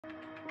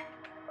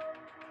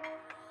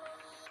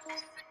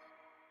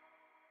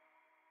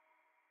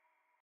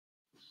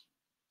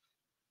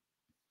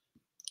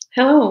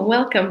Hello,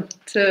 welcome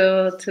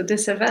to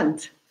this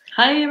event.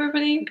 Hi,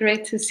 everybody.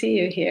 Great to see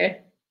you here.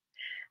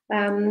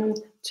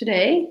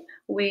 Today,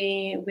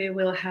 we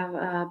will have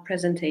a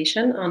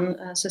presentation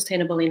on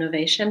sustainable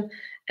innovation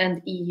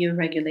and EU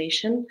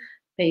regulation,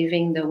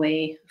 paving the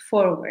way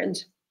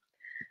forward.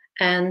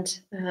 And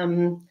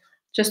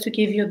just to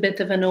give you a bit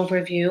of an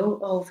overview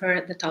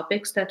over the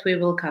topics that we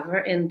will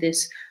cover in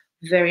this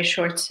very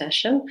short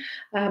session,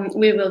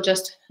 we will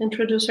just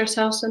introduce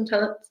ourselves and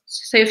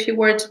say a few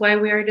words why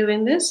we are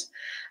doing this.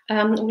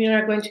 We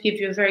are going to give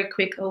you a very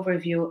quick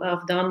overview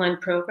of the online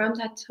program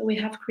that we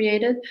have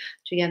created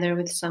together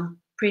with some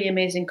pretty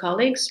amazing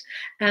colleagues.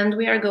 And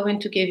we are going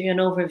to give you an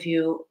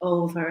overview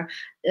over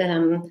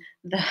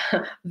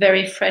the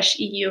very fresh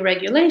EU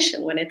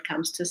regulation when it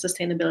comes to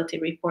sustainability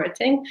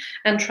reporting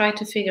and try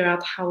to figure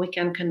out how we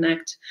can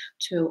connect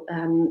to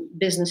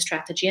business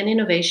strategy and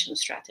innovation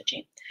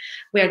strategy.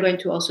 We are going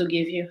to also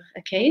give you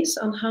a case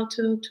on how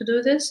to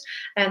do this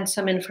and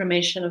some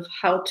information of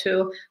how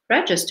to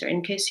register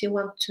in case you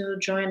want to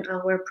join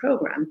our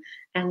program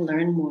and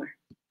learn more.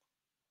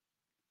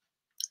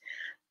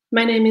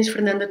 My name is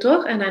Fernanda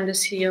Tor and I'm the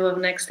CEO of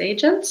Next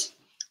Agents.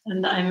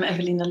 And I'm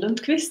Evelina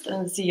Lundqvist,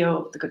 and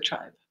CEO of The Good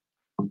Tribe.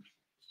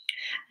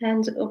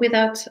 And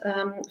without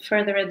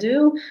further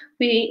ado,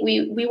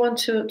 we want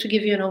to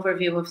give you an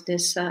overview of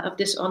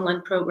this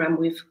online program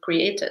we've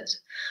created.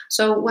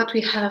 So what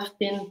we have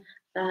been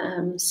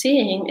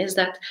seeing is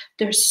that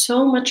there's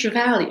so much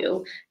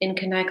value in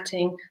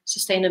connecting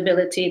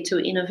sustainability to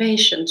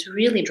innovation to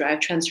really drive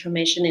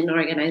transformation in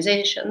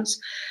organizations.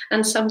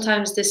 And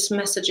sometimes this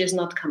message is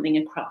not coming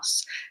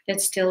across.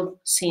 It's still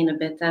seen a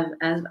bit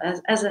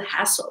as a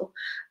hassle,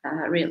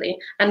 really.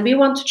 And we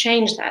want to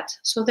change that.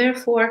 So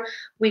therefore,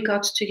 we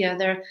got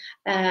together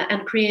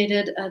and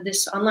created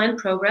this online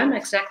program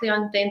exactly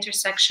on the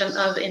intersection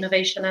of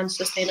innovation and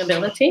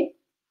sustainability.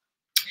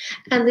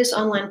 And this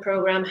online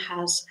program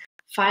has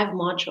 5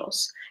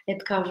 modules.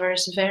 It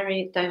covers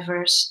very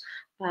diverse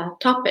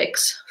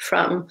topics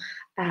from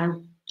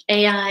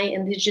AI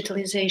and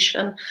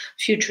digitalization,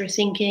 future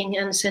thinking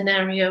and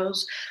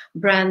scenarios,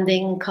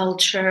 branding,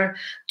 culture,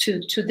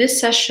 to this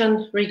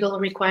session, legal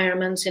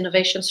requirements,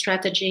 innovation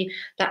strategy,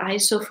 the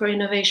ISO for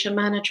innovation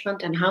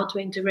management and how to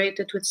integrate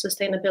it with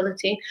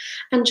sustainability,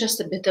 and just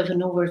a bit of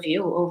an overview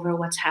over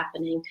what's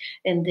happening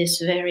in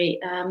this very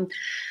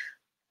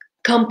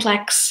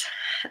complex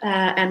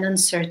and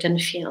uncertain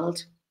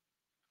field.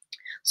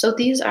 So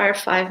these are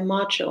 5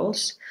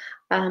 modules,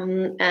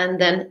 and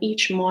then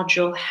each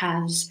module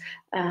has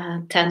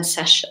 10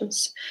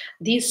 sessions.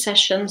 These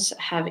sessions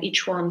have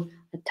each one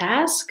a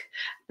task.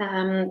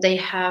 They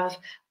have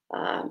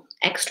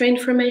extra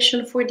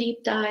information for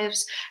deep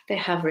dives. They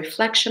have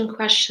reflection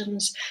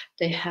questions.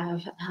 They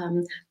have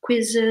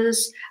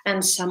quizzes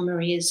and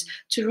summaries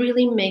to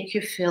really make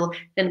you feel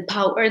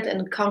empowered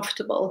and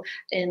comfortable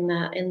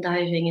in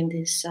diving in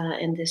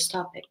this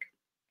topic.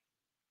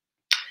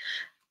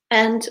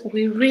 And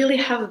we really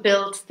have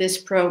built this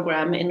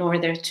program in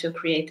order to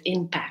create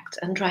impact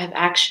and drive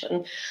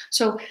action.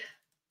 So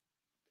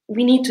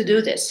we need to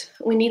do this.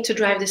 We need to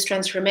drive this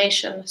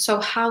transformation. So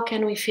how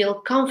can we feel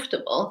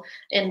comfortable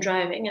in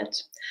driving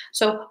it?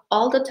 So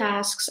all the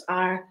tasks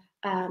are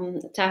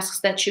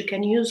tasks that you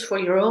can use for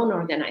your own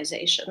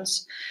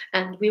organizations.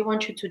 And we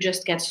want you to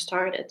just get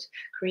started,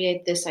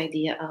 create this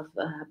idea of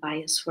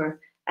bias for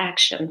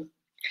action.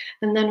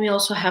 And then we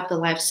also have the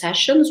live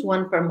sessions,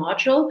 1 per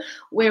module,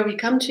 where we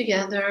come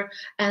together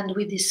and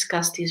we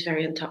discuss these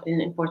very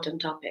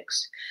important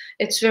topics.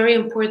 It's very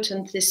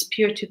important, this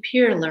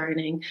peer-to-peer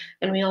learning,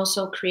 and we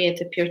also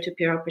create a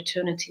peer-to-peer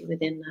opportunity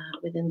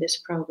within this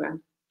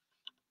program.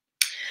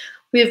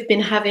 We've been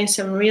having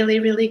some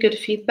really, really good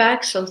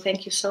feedback, so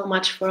thank you so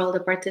much for all the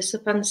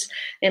participants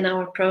in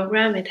our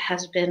program. It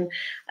has been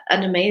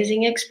an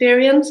amazing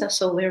experience,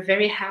 so we're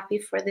very happy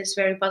for this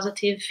very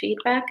positive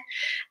feedback.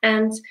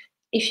 And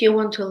if you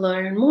want to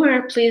learn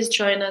more, please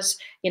join us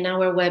in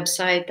our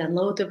website,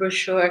 download the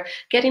brochure,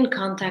 get in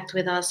contact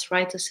with us,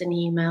 write us an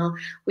email.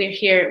 We're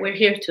here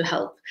to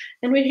help,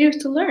 and we're here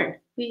to learn.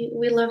 We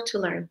love to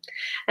learn.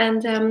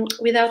 And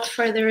without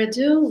further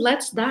ado,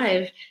 let's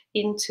dive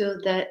into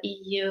the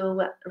EU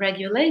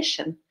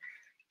regulation.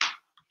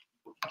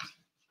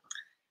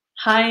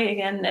 Hi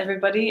again,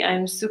 everybody.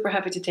 I'm super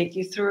happy to take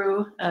you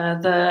through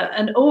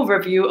an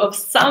overview of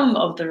some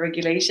of the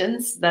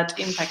regulations that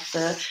impact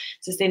the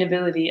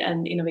sustainability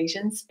and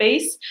innovation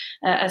space.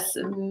 As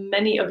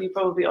many of you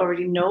probably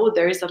already know,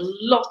 there is a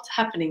lot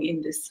happening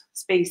in this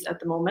space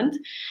at the moment.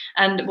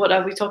 And what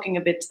I'll be talking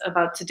a bit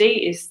about today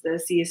is the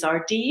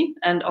CSRD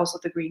and also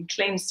the Green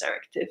Claims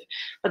Directive.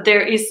 But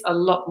there is a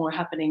lot more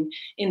happening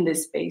in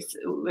this space,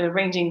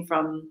 ranging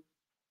from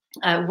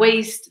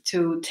waste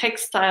to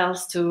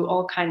textiles to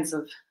all kinds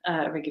of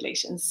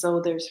regulations.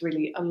 So there's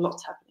really a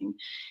lot happening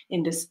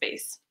in this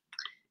space.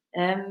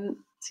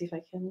 See if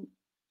I can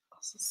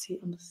also see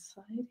on the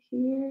side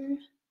here.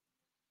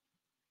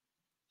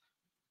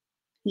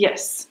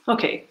 Yes,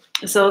 okay.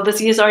 So the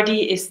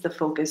CSRD is the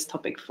focus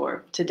topic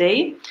for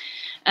today.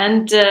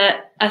 And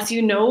as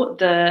you know,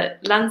 the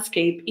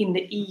landscape in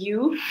the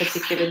EU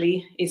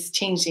particularly is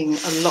changing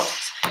a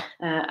lot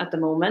at the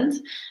moment.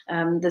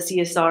 The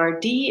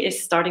CSRD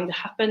is starting to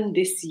happen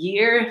this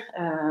year.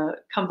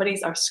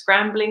 Companies are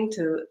scrambling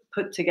to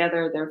put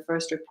together their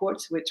first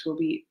reports, which will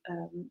be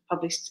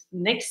published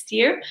next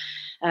year.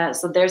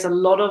 So there's a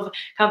lot of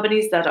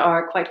companies that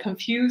are quite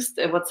confused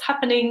at what's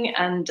happening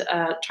and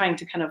trying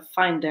to kind of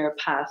find their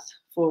path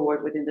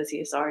forward within the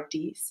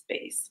CSRD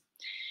space.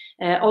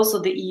 Also,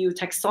 the EU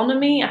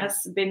taxonomy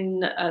has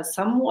been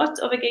somewhat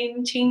of a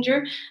game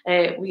changer.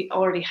 We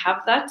already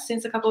have that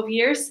since a couple of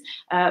years,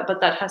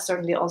 but that has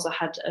certainly also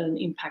had an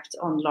impact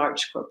on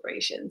large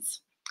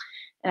corporations.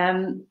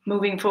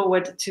 Moving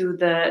forward to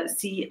the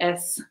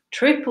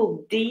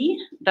CSDDD,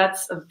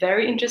 that's a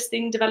very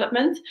interesting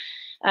development.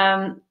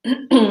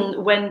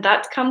 When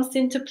that comes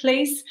into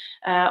place,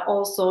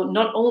 also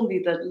not only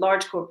the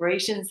large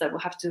corporations that will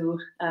have to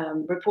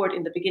report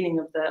in the beginning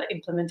of the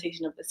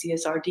implementation of the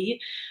CSRD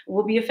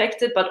will be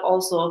affected, but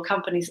also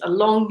companies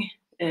along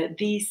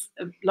these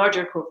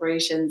larger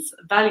corporations'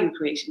 value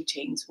creation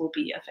chains will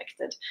be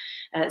affected,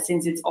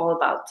 since it's all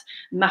about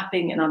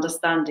mapping and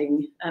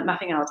understanding,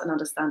 mapping out and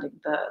understanding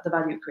the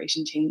value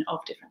creation chain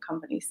of different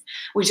companies,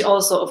 which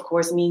also, of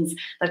course, means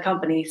that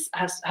companies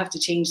have to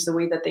change the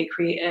way that they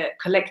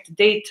collect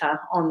data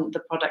on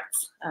the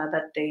products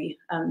that they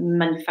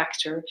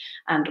manufacture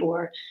and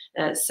or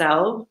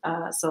sell.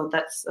 So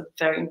that's a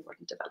very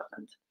important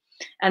development.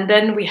 And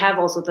then we have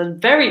also the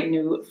very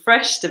new,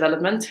 fresh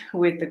development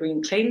with the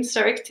Green Claims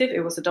Directive.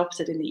 It was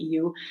adopted in the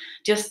EU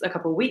just a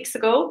couple of weeks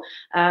ago,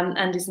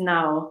 and is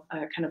now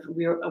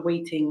we're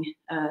awaiting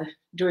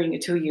during a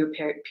 2-year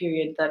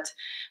period that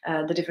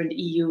the different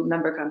EU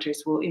member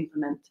countries will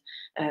implement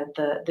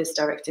this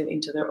directive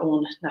into their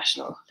own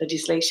national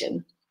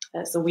legislation.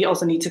 So we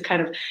also need to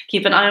kind of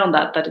keep an eye on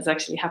that is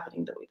actually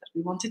happening the way that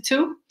we want it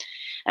to.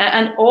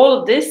 And all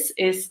of this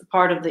is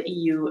part of the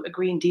EU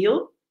Green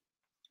Deal,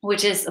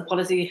 which is a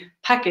policy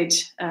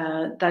package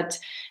that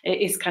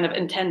is kind of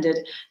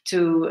intended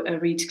to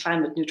reach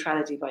climate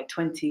neutrality by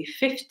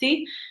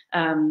 2050.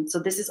 So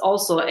this is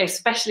also,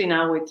 especially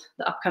now with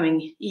the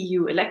upcoming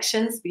EU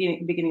elections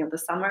beginning of the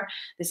summer,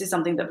 this is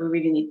something that we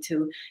really need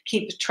to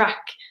keep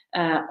track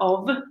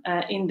of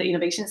in the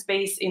innovation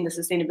space, in the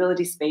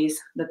sustainability space,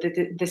 that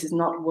this is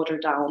not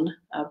watered down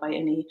by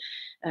any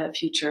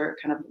future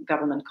kind of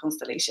government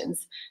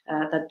constellations,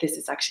 that this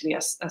is actually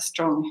as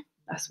strong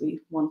as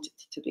we want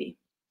it to be.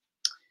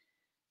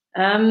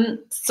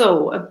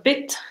 So a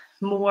bit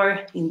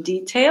more in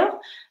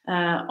detail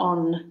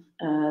on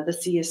the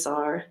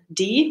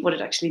CSRD, what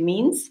it actually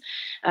means.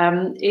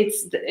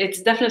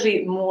 It's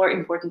definitely more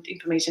important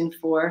information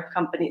for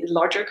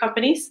larger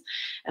companies,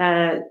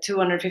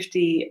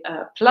 250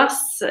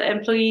 plus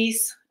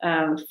employees,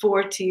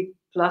 40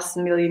 plus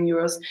million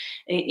euros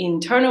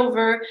in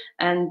turnover,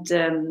 and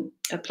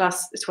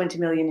plus 20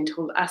 million in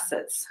total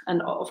assets,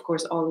 and of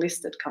course all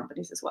listed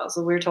companies as well.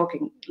 So we're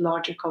talking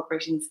larger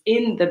corporations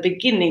in the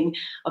beginning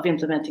of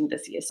implementing the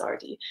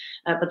CSRD,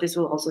 but this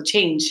will also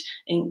change,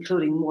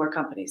 including more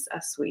companies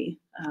as we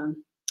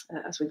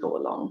go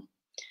along.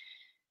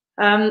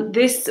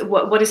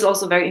 What is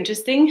also very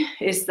interesting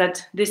is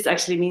that this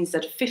actually means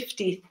that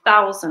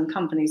 50,000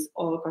 companies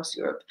all across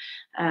Europe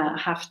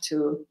have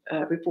to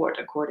report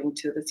according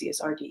to the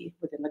CSRD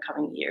within the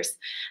coming years.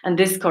 And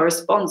this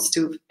corresponds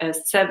to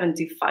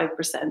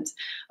 75%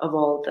 of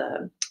all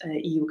the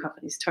EU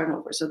companies'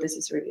 turnover. So this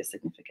is really a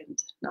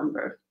significant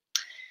number.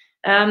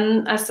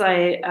 As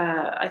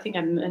I think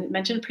I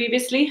mentioned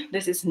previously,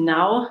 this is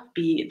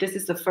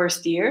the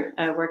first year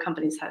where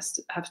companies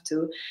have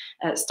to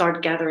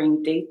start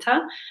gathering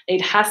data.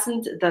 It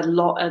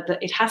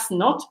has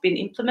not been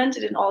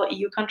implemented in all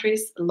EU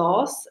countries'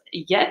 laws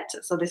yet,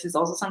 so this is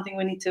also something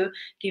we need to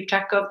keep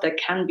track of. There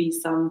can be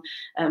some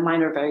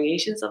minor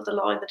variations of the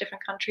law in the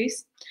different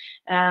countries.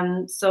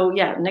 So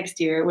yeah,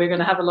 next year we're going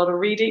to have a lot of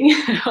reading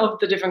of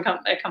the different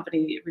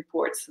company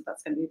reports. So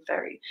that's going to be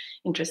very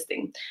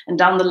interesting. And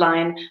down the line,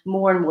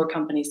 more and more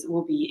companies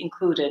will be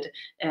included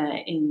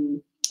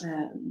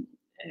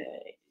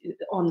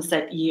on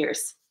set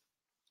years.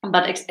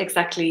 But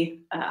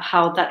exactly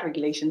how that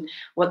regulation,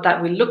 what that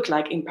will look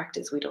like in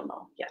practice, we don't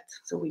know yet.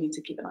 So we need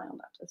to keep an eye on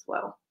that as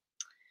well.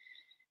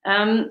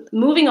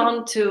 Moving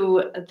on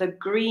to the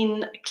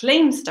Green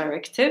Claims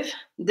Directive,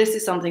 this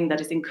is something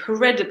that is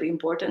incredibly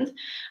important.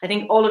 I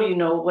think all of you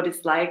know what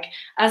it's like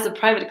as a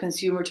private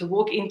consumer to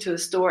walk into a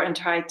store and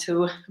try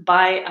to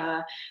buy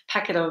a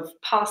packet of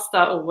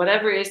pasta or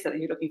whatever it is that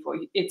you're looking for.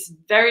 It's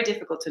very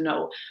difficult to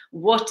know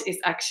what is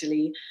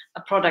actually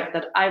a product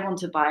that I want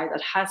to buy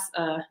that has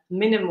a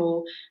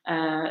minimal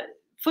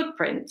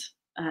footprint.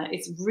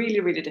 It's really,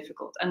 really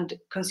difficult. And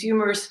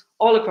consumers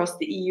all across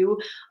the EU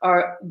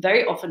are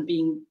very often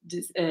being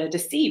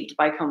deceived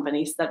by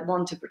companies that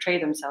want to portray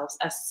themselves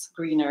as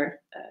greener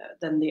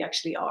than they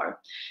actually are.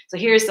 So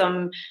here are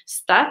some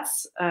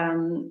stats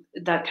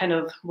that kind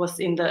of was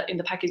in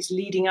the package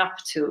leading up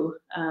to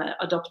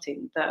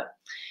adopting the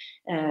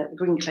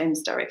Green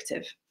Claims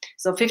Directive.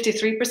 So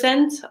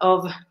 53%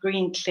 of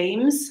green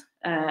claims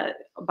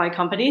by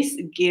companies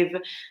give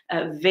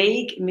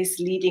vague,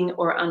 misleading,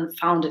 or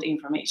unfounded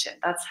information.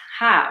 That's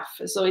half.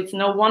 So it's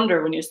no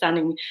wonder when you're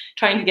standing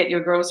trying to get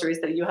your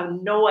groceries that you have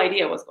no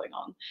idea what's going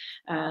on.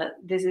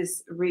 This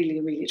is really,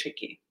 really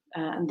tricky.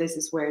 And this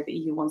is where the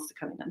EU wants to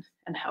come in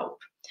and help.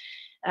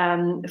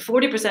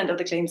 40% of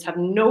the claims have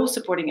no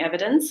supporting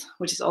evidence,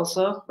 which is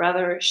also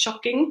rather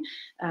shocking.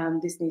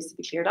 This needs to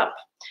be cleared up.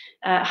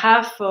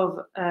 Half of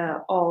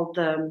all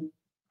the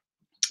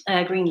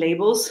green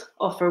labels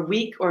offer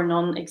weak or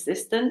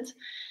non-existent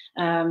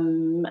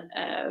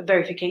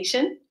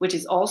verification, which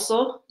is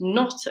also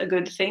not a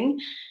good thing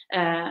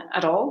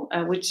at all,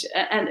 which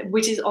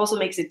is also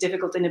makes it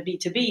difficult in a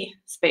B2B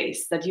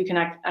space, that you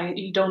can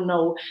you don't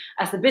know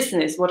as a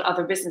business what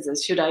other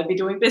businesses should I be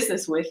doing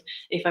business with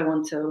if I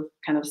want to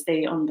kind of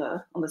stay on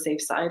the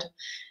safe side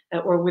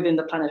or within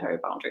the planetary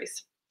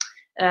boundaries.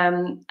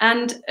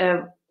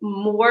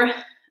 More.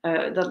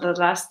 The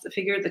last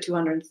figure, the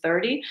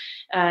 230,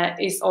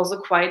 is also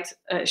quite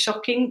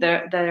shocking.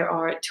 There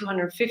are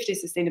 250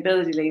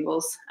 sustainability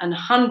labels and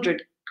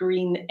 100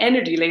 green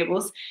energy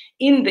labels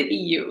in the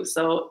EU,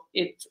 so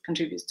it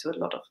contributes to a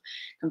lot of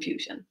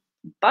confusion.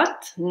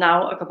 But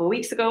now, a couple of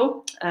weeks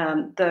ago,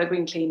 the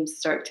Green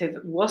Claims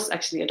Directive was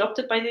actually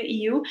adopted by the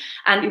EU,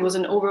 and it was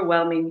an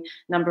overwhelming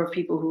number of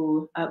people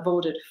who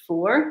voted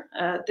for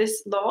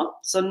this law.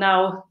 So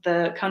now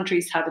the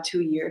countries have a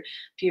 2-year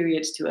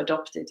period to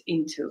adopt it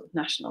into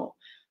national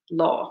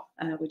law,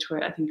 which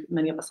I think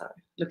many of us are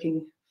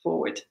looking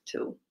forward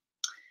to.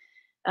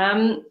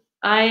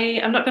 I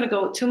am not going to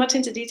go too much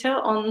into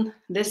detail on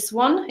this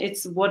one.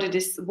 It's what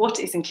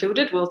is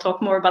included. We'll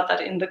talk more about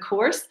that in the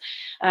course.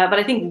 But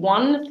I think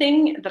one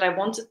thing that I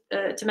wanted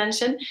to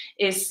mention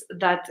is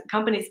that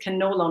companies can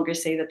no longer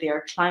say that they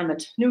are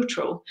climate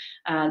neutral.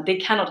 They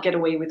cannot get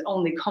away with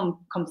only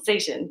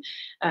compensation.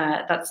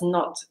 That's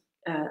not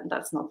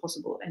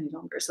possible any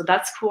longer. So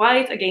that's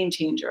quite a game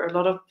changer. A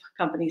lot of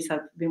companies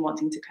have been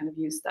wanting to kind of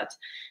use that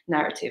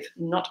narrative,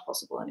 not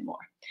possible anymore.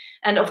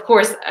 And of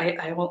course,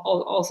 I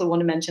also want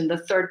to mention the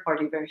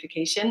third-party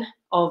verification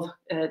of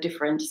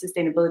different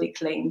sustainability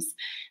claims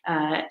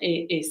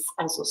is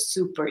also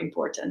super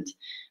important.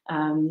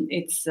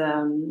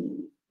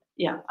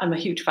 Yeah, I'm a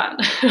huge fan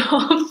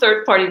of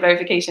third-party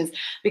verifications,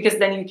 because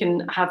then you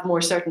can have more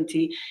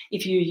certainty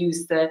if you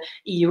use the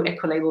EU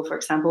Ecolabel, for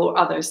example, or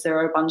others. There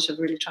are a bunch of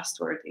really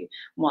trustworthy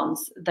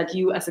ones that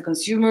you as a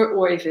consumer,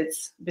 or if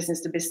it's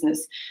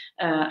business-to-business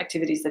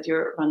activities that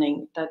you're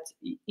running, that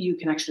you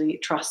can actually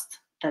trust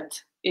that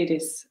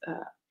it's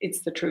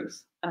the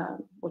truth,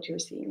 what you're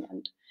seeing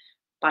and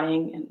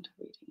buying and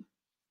reading.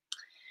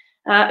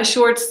 A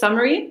short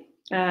summary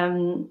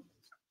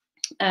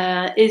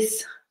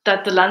is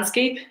that the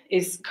landscape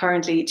is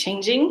currently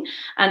changing.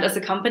 And as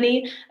a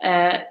company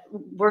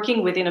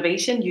working with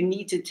innovation, you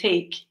need to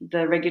take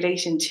the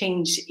regulation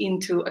change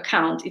into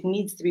account. It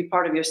needs to be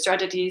part of your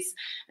strategies.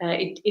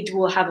 It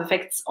will have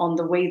effects on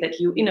the way that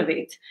you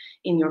innovate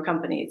in your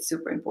company. It's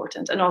super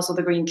important. And also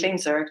the Green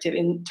Claims Directive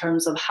in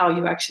terms of how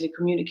you actually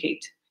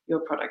communicate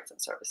your products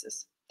and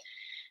services.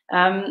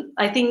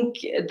 I think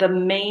the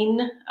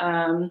main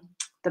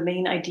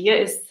idea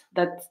is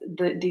that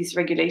these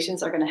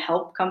regulations are going to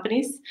help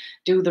companies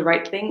do the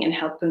right thing and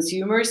help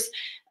consumers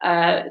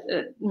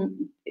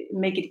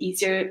make it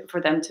easier for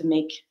them to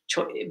make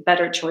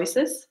better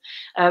choices.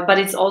 But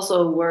it's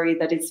also a worry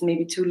that it's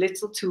maybe too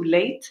little, too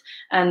late,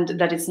 and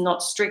that it's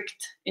not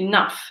strict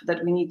enough,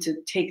 that we need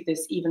to take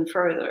this even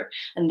further.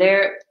 And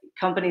there,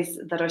 companies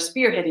that are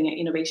spearheading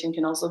innovation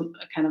can also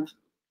kind of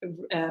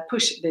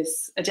push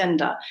this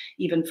agenda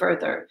even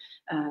further.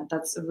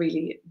 That's a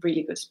really,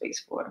 really good space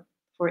for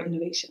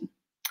innovation.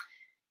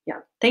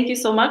 Yeah, thank you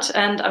so much,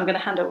 and I'm going to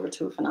hand over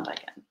to Fernanda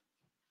again.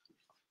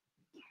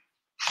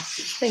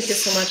 Thank you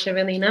so much,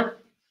 Evelina.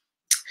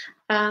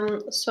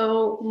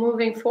 So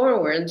moving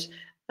forward,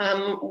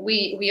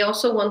 we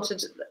also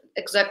wanted,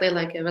 exactly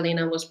like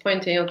Evelina was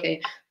pointing,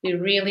 okay, we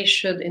really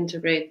should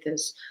integrate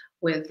this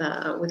with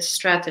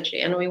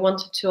strategy, and we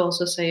wanted to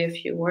also say a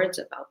few words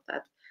about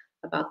that,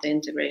 about the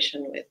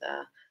integration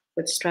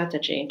with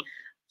strategy.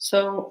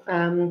 So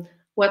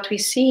what we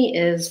see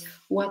is,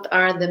 what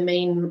are the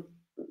main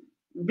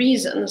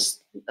reasons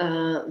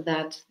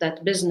that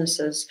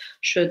businesses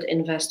should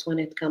invest when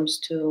it comes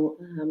to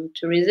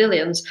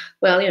resilience?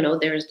 Well, you know,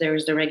 there's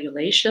the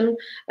regulation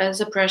as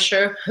a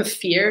pressure,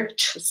 fear,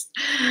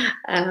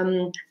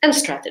 and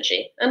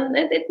strategy. And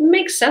it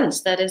makes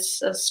sense that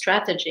it's a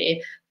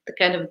strategy, the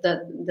kind of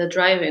the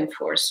driving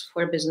force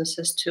for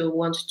businesses to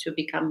want to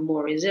become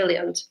more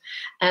resilient.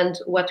 And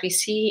what we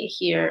see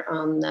here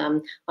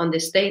on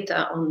this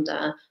data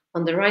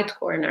on the right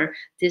corner,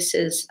 this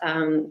is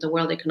the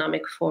World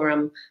Economic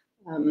Forum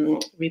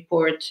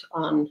report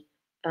on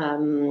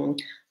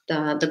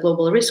the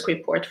Global Risk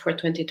Report for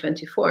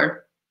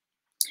 2024.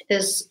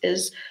 This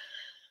is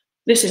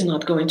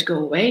not going to go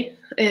away,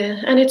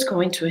 and it's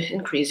going to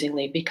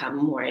increasingly become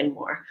more and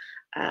more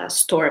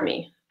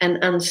stormy and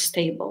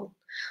unstable.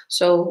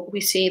 So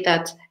we see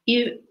that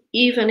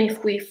even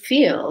if we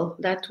feel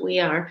that we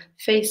are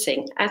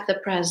facing at the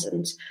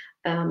present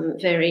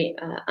very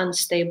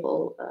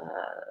unstable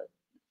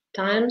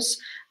times,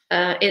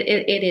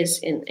 it is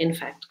in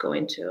fact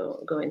going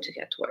to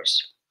get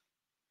worse.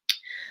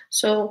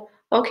 So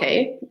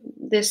okay,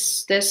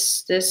 this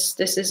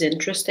is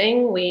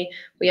interesting. We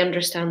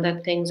understand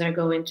that things are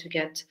going to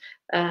get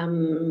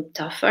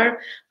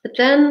tougher, but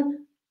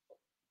then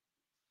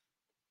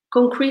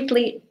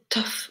concretely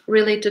tough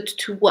related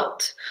to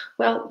what?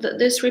 Well,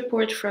 this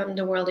report from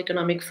the World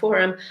Economic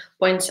Forum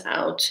points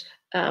out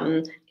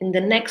in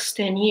the next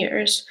 10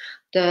 years,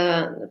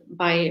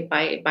 by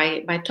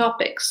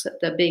topics,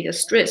 the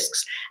biggest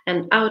risks,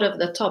 and out of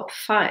the top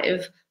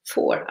 5,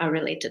 4 are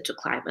related to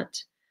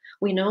climate.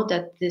 We know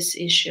that this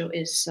issue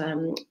is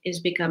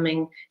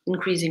becoming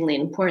increasingly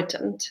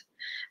important.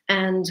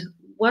 And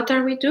what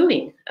are we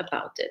doing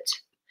about it?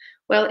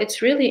 Well,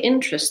 it's really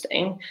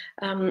interesting.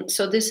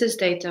 So this is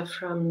data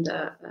from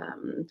the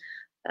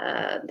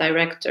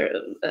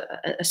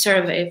a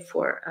survey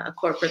for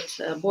corporate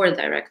board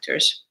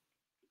directors.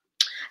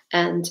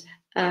 And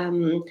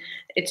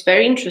it's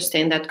very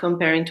interesting that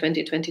comparing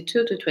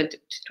 2022 to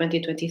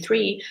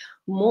 2023,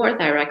 more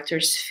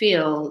directors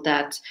feel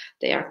that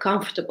they are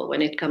comfortable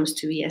when it comes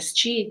to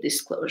ESG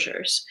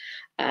disclosures.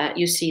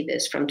 You see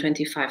this from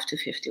 25 to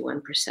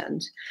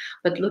 51%.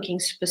 But looking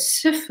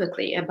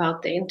specifically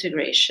about the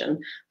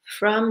integration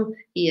from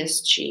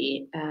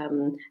ESG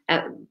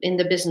in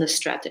the business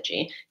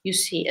strategy, you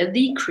see a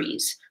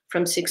decrease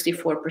from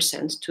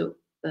 64% to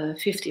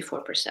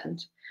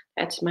 54%.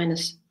 That's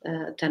minus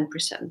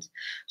 10%.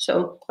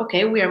 So,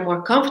 okay, we are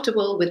more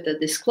comfortable with the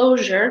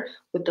disclosure,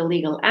 with the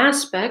legal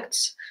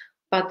aspects,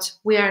 but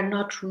we are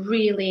not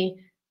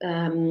really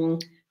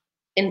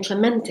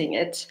implementing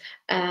it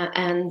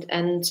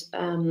and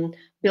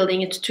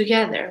building it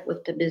together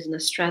with the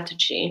business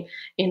strategy.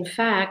 In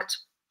fact,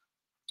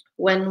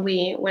 when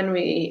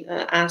we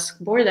ask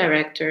board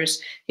directors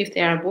if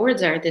their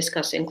boards are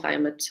discussing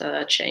climate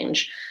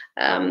change,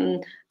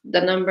 the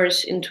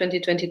numbers in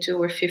 2022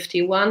 were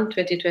 51,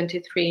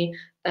 2023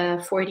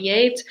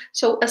 48,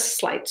 so a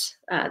slight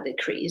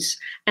decrease,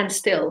 and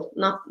still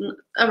not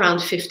around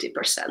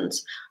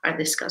 50% are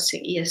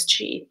discussing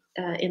ESG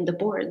in the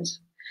boards.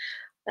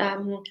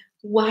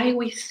 Why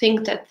we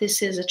think that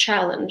this is a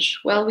challenge?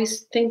 Well, we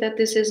think that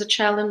this is a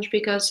challenge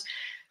because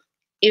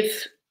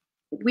if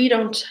we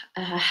don't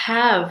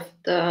have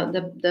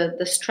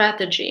the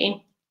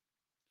strategy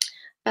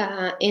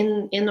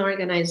in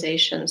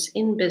organizations,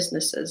 in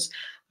businesses,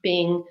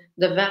 being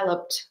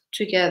developed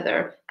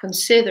together,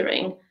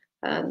 considering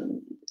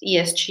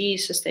ESG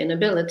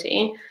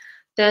sustainability,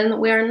 then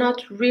we are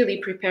not really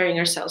preparing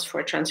ourselves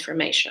for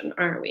transformation,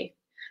 are we?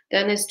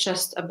 Then it's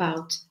just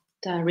about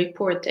the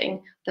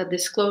reporting, the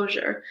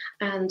disclosure,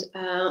 and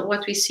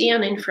what we see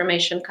on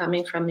information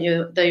coming from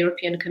the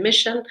European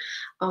Commission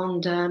on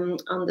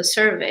the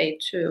survey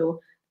to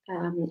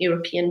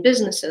European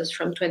businesses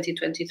from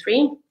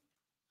 2023,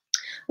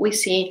 we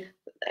see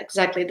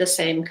exactly the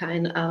same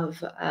kind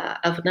of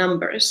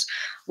numbers.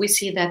 We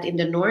see that in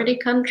the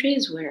Nordic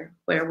countries,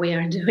 where we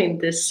are doing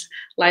this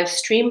live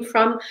stream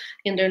from,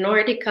 in the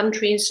Nordic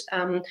countries,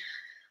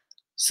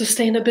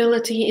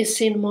 sustainability is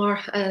seen more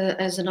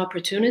as an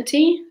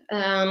opportunity,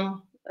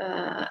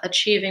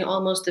 achieving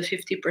almost the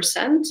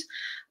 50%,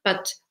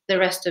 but the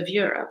rest of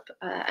Europe,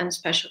 and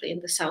especially in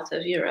the south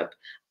of Europe,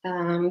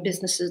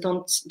 businesses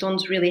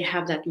don't really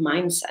have that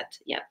mindset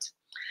yet.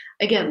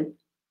 Again,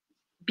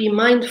 be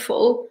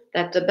mindful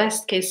that the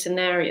best case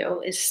scenario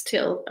is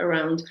still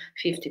around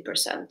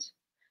 50%.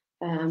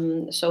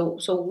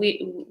 So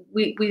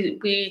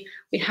we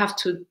have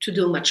to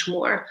do much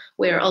more.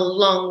 We're a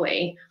long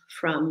way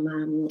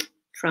from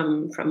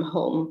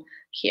home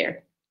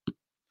here.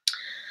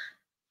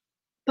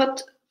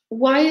 But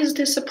why is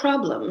this a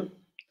problem?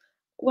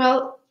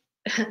 Well,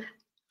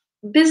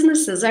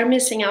 businesses are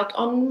missing out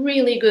on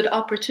really good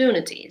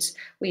opportunities,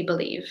 we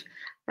believe.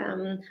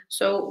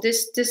 So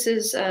this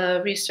is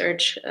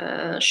research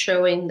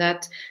showing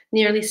that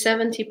nearly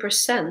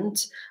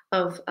 70%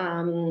 of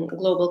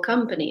global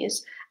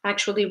companies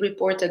actually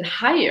reported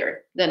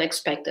higher than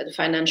expected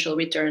financial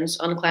returns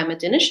on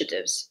climate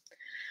initiatives.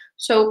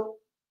 So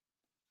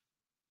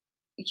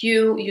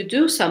you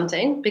do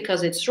something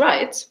because it's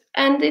right,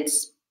 and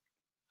it's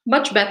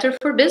much better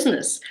for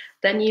business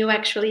than you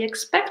actually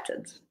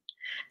expected.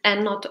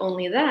 And not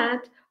only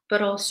that,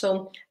 but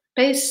also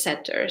pace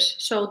setters.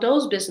 So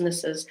those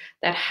businesses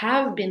that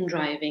have been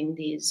driving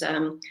these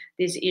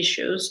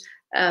issues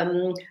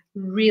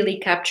really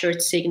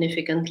captured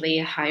significantly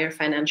higher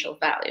financial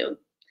value.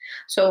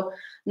 So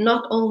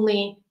not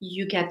only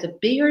you get a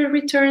bigger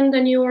return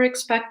than you were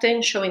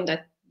expecting, showing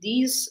that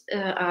these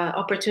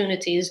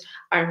opportunities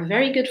are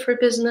very good for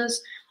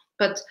business,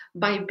 but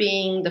by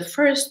being the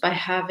first, by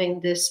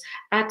having this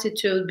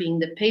attitude, being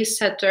the pace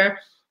setter,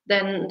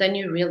 then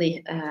you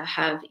really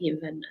have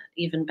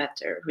even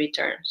better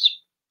returns.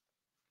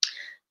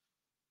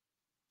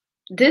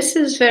 This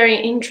is very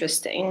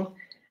interesting,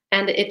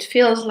 and it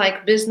feels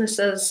like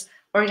businesses,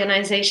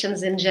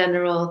 organizations in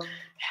general,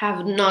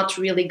 have not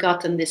really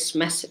gotten this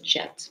message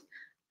yet.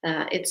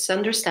 It's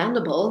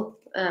understandable.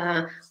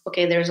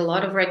 Okay, there's a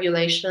lot of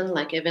regulation,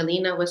 like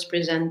Evelina was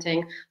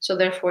presenting, so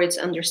therefore it's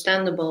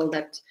understandable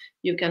that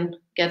you can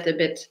get a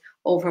bit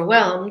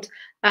overwhelmed.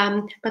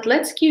 But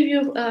let's give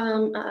you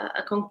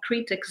a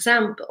concrete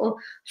example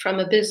from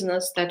a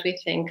business that we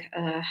think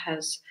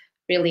has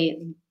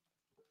really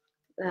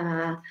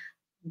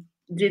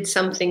did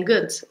something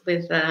good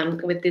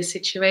with this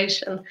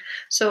situation.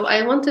 So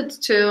I wanted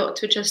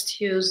to just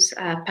use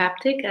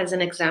Paptic as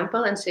an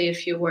example and say a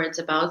few words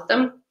about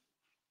them.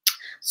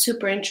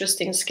 Super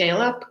interesting scale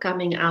up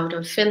coming out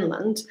of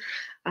Finland.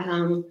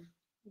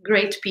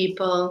 Great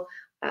people.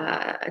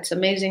 It's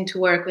amazing to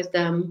work with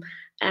them.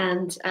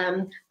 And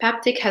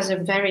Paptic has a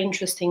very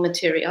interesting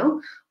material,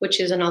 which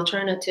is an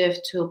alternative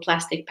to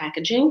plastic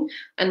packaging.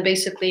 And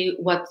basically,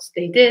 what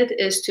they did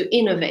is to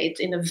innovate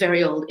in a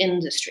very old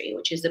industry,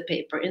 which is the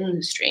paper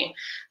industry.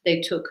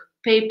 They took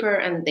paper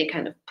and they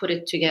kind of put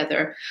it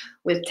together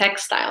with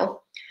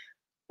textile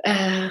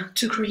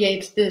to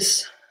create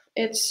this.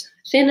 It's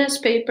thin as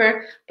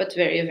paper, but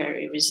very,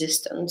 very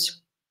resistant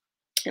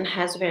and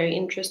has very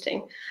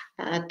interesting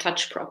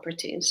touch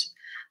properties.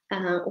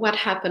 What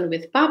happened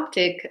with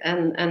Paptic,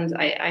 and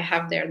I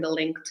have there the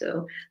link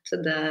to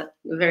the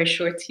very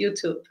short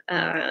YouTube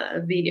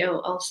video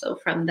also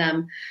from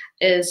them,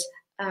 is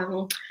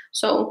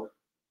so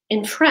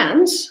in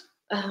France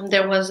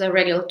there was a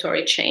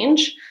regulatory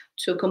change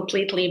to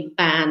completely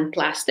ban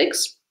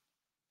plastics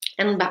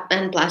and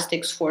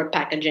plastics for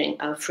packaging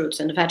of fruits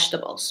and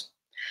vegetables.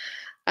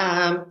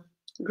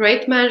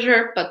 Great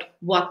measure, but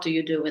what do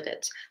you do with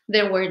it?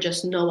 There were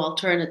just no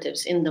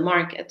alternatives in the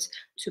market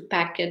to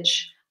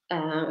package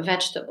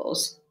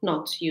vegetables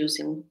not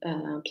using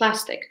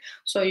plastic.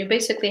 So you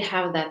basically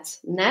have that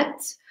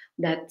net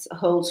that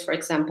holds, for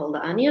example,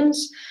 the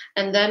onions,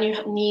 and then you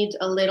need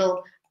a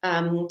little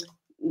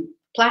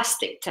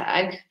plastic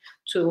tag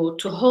to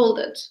hold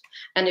it.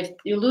 And if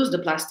you lose the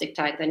plastic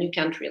tag, then you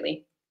can't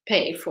really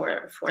pay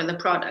for the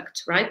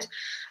product, right?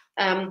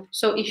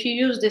 So if you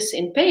use this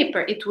in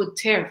paper, it would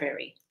tear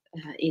very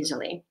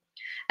easily.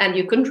 And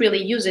you couldn't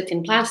really use it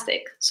in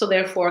plastic. So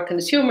therefore,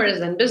 consumers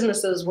and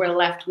businesses were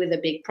left with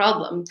a big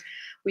problem.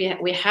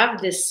 We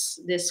have this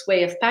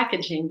way of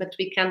packaging, but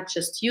we can't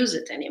just use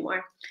it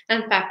anymore.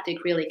 And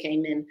Paptic really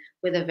came in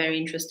with a very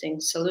interesting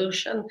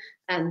solution.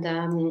 And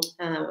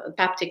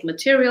Paptic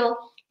material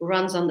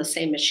runs on the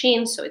same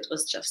machine, so it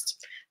was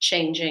just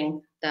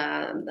changing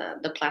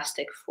the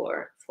plastic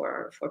for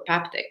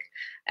Paptic,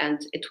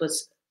 and it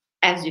was,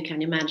 as you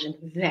can imagine,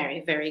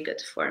 very, very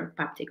good for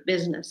Paptic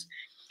business.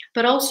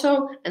 But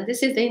also, and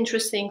this is the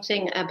interesting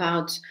thing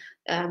about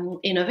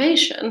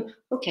innovation,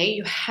 okay,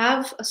 you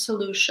have a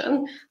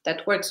solution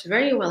that works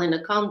very well in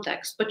a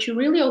context, but you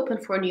really open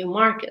for new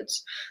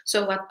markets.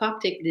 So what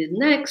Paptic did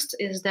next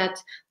is that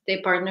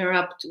they partner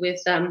up with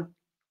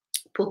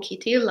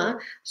Pukitila,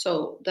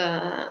 so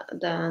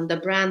the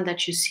brand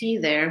that you see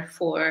there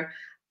for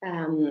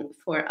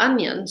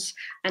onions,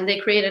 and they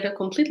created a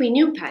completely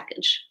new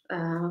package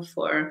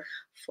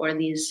for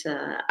these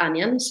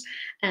onions.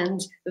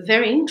 And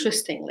very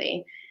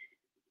interestingly,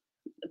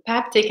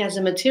 Paptic as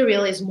a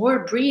material is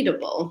more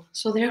breathable,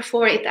 so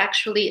therefore it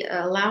actually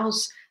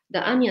allows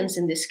the onions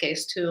in this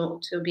case to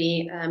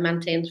be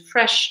maintained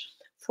fresh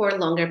for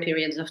longer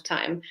periods of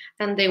time.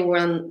 And they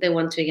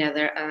won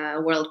together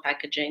a World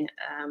Packaging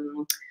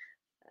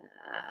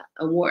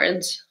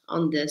award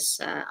on this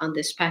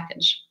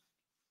package.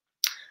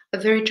 A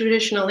very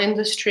traditional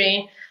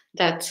industry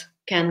that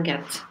can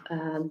get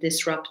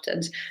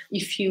disrupted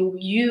if you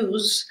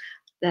use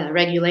the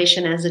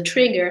regulation as a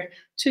trigger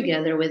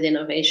together with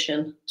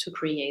innovation to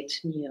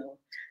create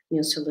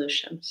new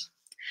solutions.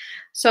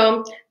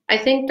 So I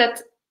think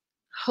that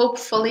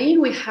hopefully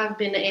we have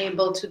been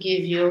able to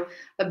give you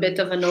a bit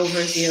of an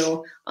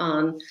overview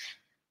on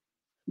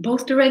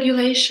both the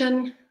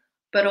regulation,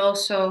 but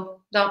also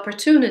the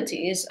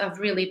opportunities of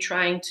really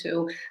trying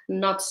to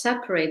not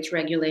separate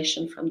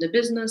regulation from the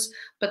business,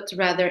 but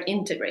rather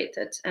integrate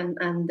it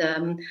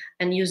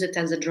and use it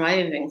as a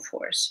driving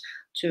force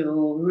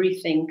to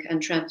rethink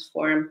and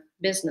transform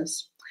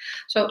business.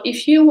 So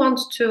if you want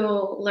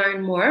to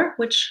learn more,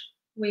 which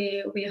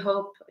we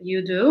hope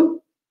you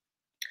do,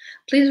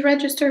 please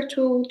register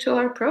to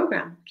our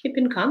program. Keep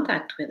in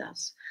contact with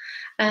us.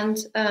 And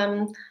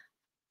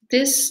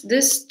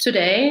this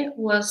today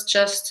was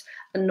just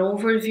an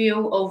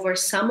overview over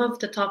some of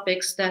the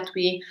topics that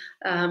we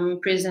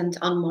present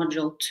on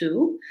Module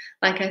 2.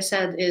 Like I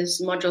said,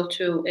 Module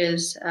 2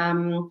 is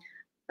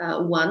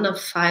one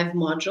of 5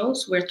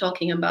 modules. We're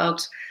talking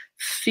about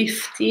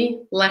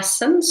 50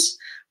 lessons,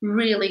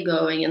 really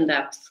going in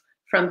depth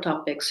from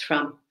topics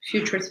from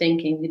future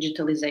thinking,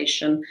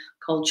 digitalization,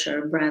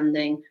 culture,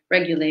 branding,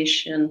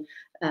 regulation,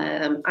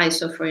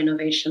 ISO for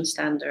innovation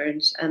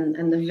standards,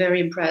 and a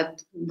very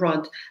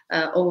broad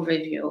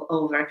overview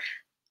over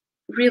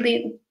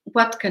really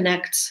what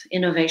connects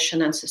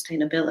innovation and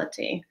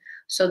sustainability,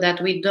 so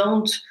that we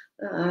don't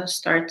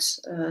start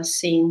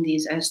seeing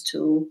these as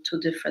two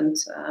different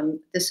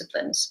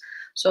disciplines,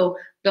 So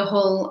the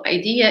whole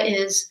idea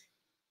is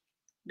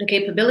the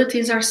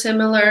capabilities are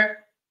similar.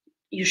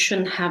 You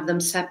shouldn't have them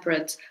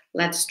separate.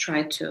 Let's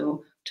try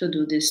to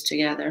do this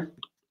together.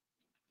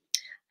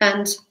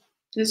 And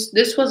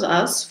this was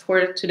us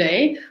for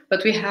today,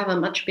 but we have a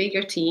much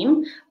bigger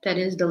team that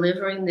is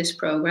delivering this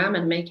program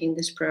and making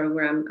this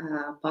program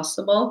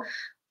possible.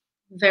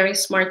 Very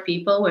smart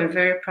people. We're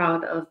very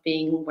proud of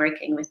being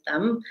working with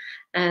them,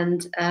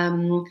 and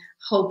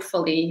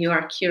hopefully you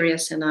are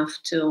curious enough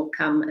to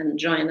come and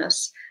join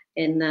us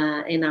in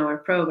our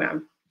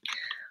program.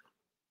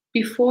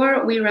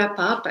 Before we wrap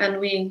up and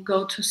we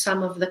go to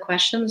some of the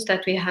questions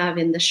that we have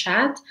in the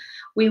chat,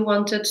 we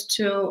wanted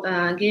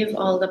to give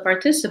all the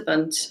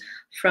participants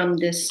from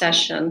this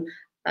session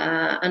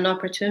an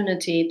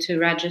opportunity to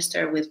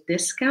register with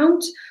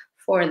discount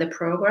for the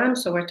program.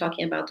 So we're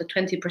talking about the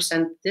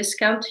 20%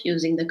 discount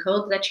using the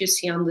code that you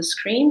see on the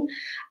screen.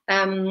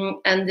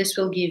 And this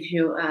will give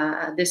you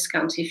a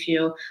discount if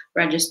you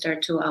register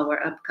to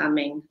our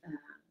upcoming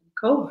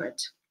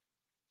cohort.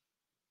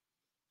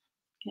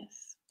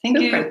 Yes. Thank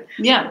you.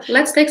 Yeah.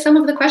 Let's take some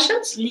of the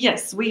questions.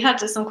 Yes, we had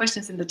some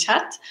questions in the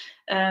chat,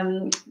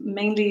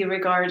 mainly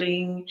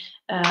regarding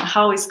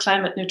how is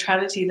climate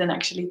neutrality then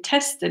actually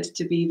tested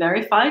to be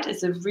verified?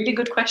 It's a really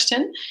good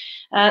question.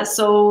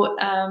 So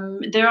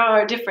there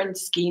are different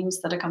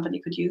schemes that a company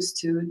could use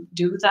to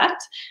do that.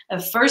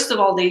 First of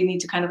all, they need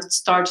to kind of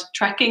start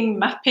tracking,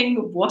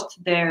 mapping what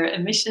their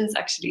emissions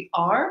actually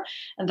are.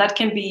 And that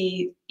can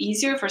be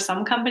easier for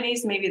some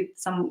companies, maybe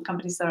some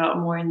companies that are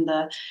more in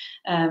the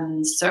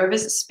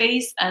service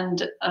space,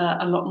 and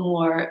a lot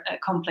more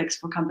complex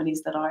for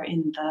companies that are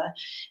in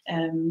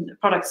the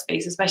product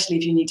space, especially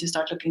if you need to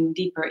start looking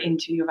deeper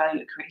into your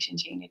value creation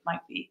chain. It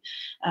might be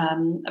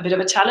a bit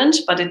of a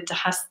challenge, but it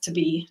has to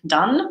be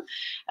done.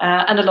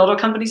 And a lot of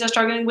companies are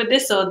struggling with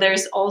this. So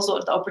there's also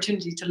the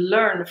opportunity to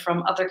learn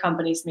from other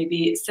companies,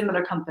 maybe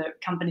similar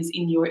companies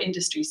in your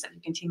industries that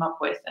you can team up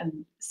with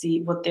and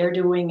see what they're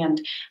doing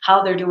and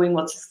how they're doing,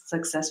 what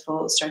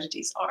successful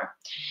strategies are.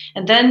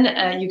 And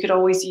then you could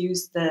always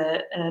use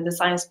the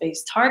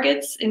Science-Based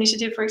Targets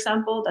initiative, for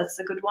example. That's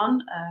a good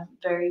one,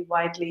 very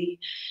widely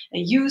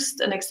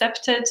used and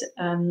accepted.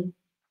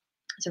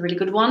 It's a really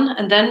good one.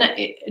 And then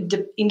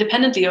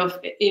independently of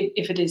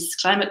if it is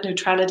climate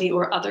neutrality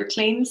or other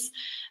claims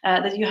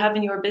that you have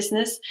in your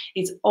business,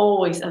 it's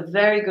always a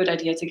very good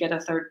idea to get a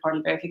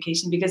third-party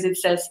verification, because it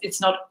says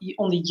it's not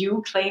only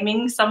you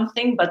claiming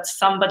something, but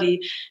somebody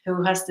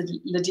who has the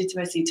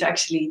legitimacy to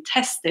actually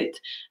test it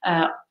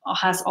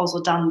has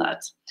also done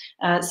that.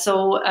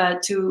 So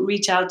to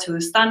reach out to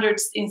a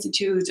standards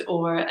institute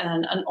or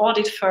an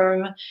audit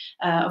firm,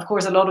 of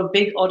course, a lot of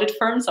big audit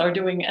firms are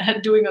doing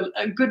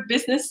a good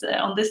business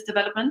on this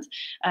development.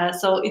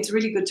 So it's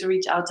really good to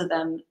reach out to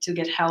them to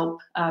get help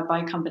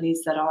by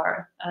companies that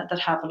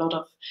have a lot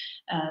of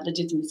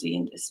legitimacy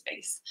in this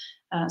space.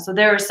 So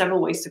there are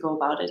several ways to go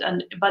about it,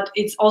 but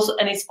it's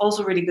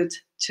also really good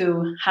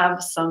to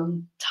have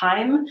some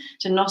time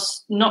to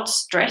not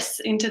stress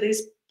into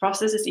these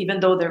processes,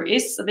 even though there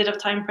is a bit of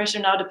time pressure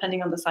now,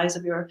 depending on the size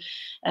of your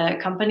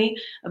company,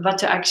 but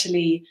to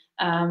actually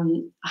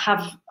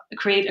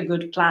create a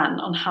good plan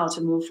on how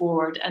to move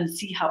forward and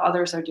see how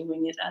others are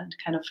doing it and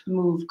kind of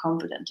move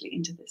confidently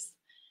into this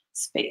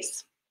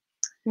space.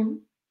 Mm-hmm.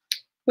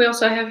 We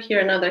also have here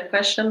another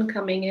question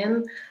coming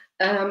in.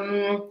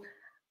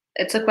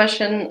 It's a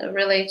question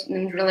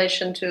in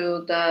relation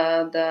to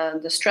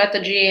the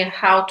strategy,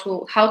 how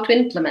to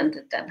implement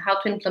it then, how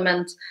to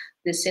implement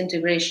this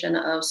integration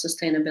of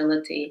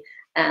sustainability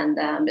and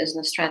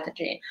business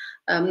strategy.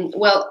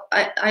 Well,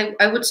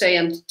 I would say,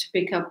 and to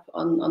pick up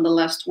on the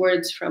last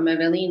words from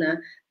Evelina,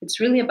 it's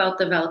really about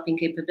developing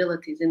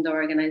capabilities in the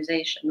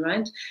organization,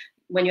 right?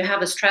 When you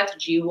have a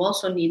strategy, you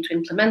also need to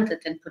implement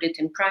it and put it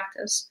in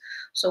practice.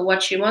 So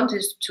what you want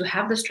is to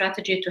have the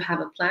strategy, to have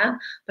a plan,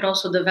 but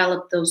also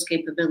develop those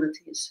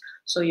capabilities,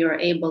 so you're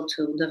able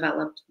to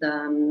develop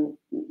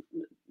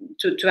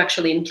to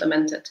actually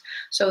implement it.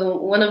 So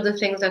one of the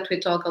things that we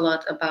talk a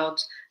lot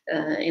about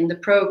in the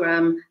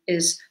program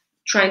is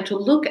trying to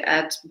look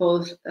at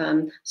both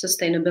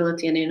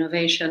sustainability and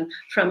innovation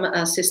from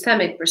a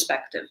systemic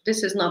perspective.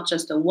 This is not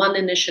just a one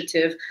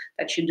initiative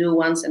that you do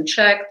once and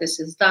check, this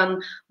is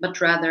done, but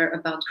rather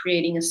about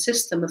creating a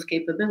system of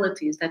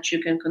capabilities that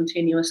you can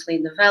continuously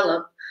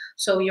develop,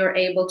 so you're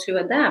able to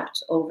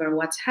adapt over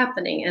what's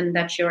happening and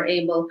that you're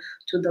able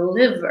to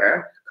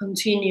deliver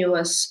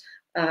continuous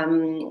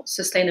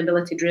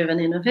sustainability-driven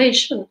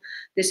innovation.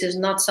 This is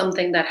not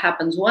something that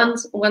happens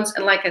once,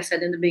 and like I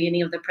said in the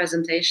beginning of the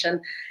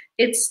presentation,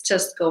 it's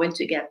just going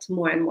to get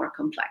more and more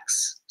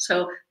complex.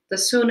 So the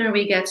sooner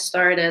we get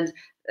started,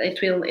 it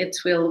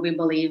will, we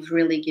believe,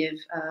 really give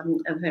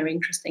a very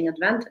interesting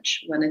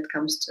advantage when it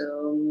comes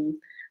to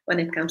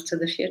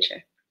the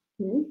future.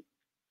 Mm-hmm.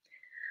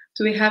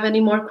 Do we have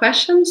any more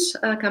questions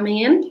coming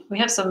in? We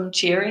have some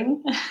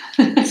cheering.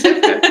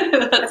 Super.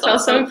 That's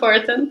also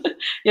important.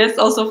 Yes,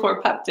 also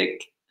for Paptic.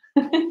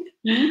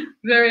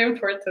 Very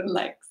important.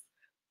 Likes.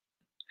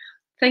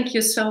 Thank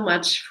you so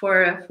much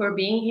for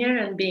being here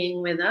and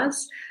being with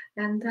us.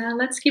 And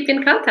let's keep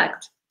in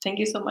contact. Thank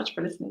you so much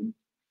for listening.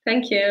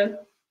 Thank you.